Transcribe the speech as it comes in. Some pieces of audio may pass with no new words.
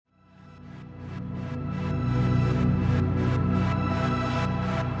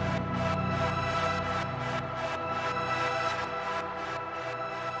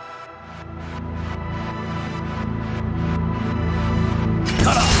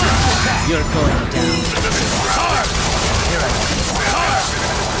You're going down. Here I am.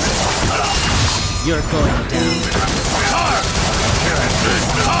 You're going down. Here I am.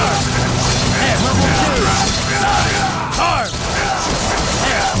 Level 2.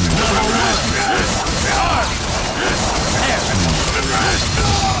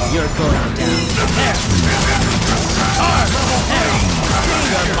 You're going down.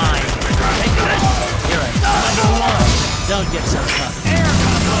 You're mine. Take this. Here I am. Level 1. Don't get so tough.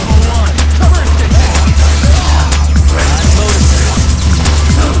 Level 1. First attack. I'm noticing.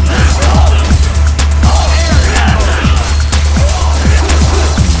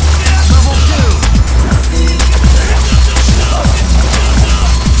 Level 2.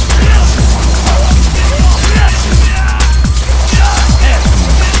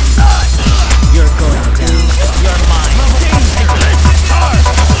 You're going down. You're mine. Take this.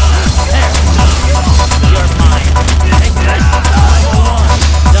 You're mine. Take this. Level 1.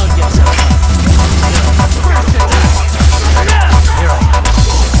 Don't get so tough. Here I am.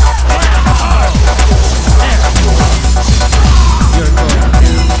 You're going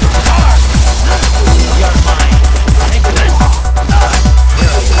down. You're mine. Take this.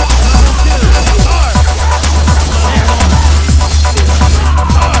 Here I am.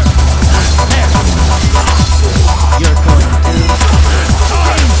 Level 2. You're going down.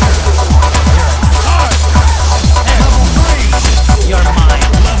 Level 3. You're mine.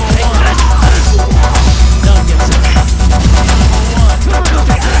 Take this. Don't get so tough. Level 1.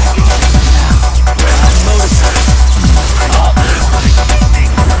 I'm noticing.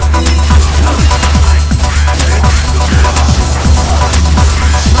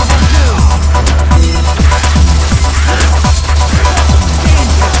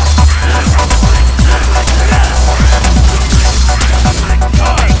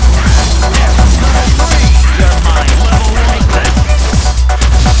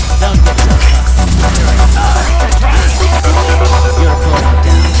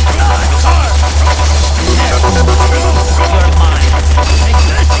 You're mine. Take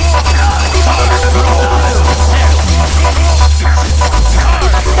this. Don't get so tough.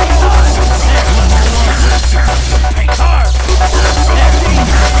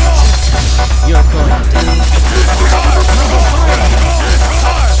 You're going down.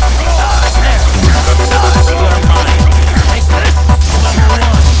 You're mine. Take this. You're going down. You're mine. Take this.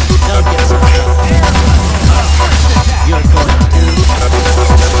 Don't get so tough. You're going down.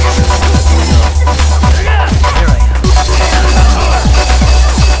 Here I am.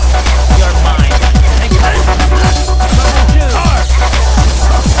 You're mine. Take this.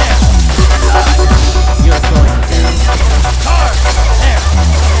 You're going down.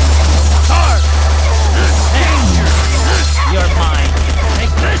 You're mine.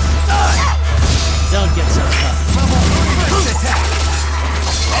 Take this. Don't get so tough. First attack.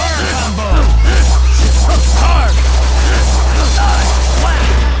 Air combo.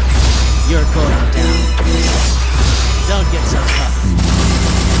 You're going down. Don't get so tough.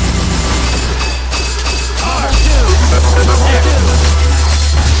 Level 2.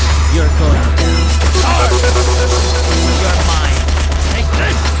 You're going down. You're mine. Take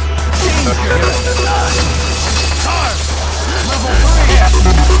this. Level 3.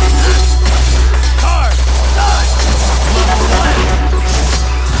 Level 1.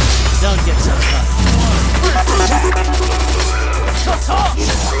 Don't get so tough.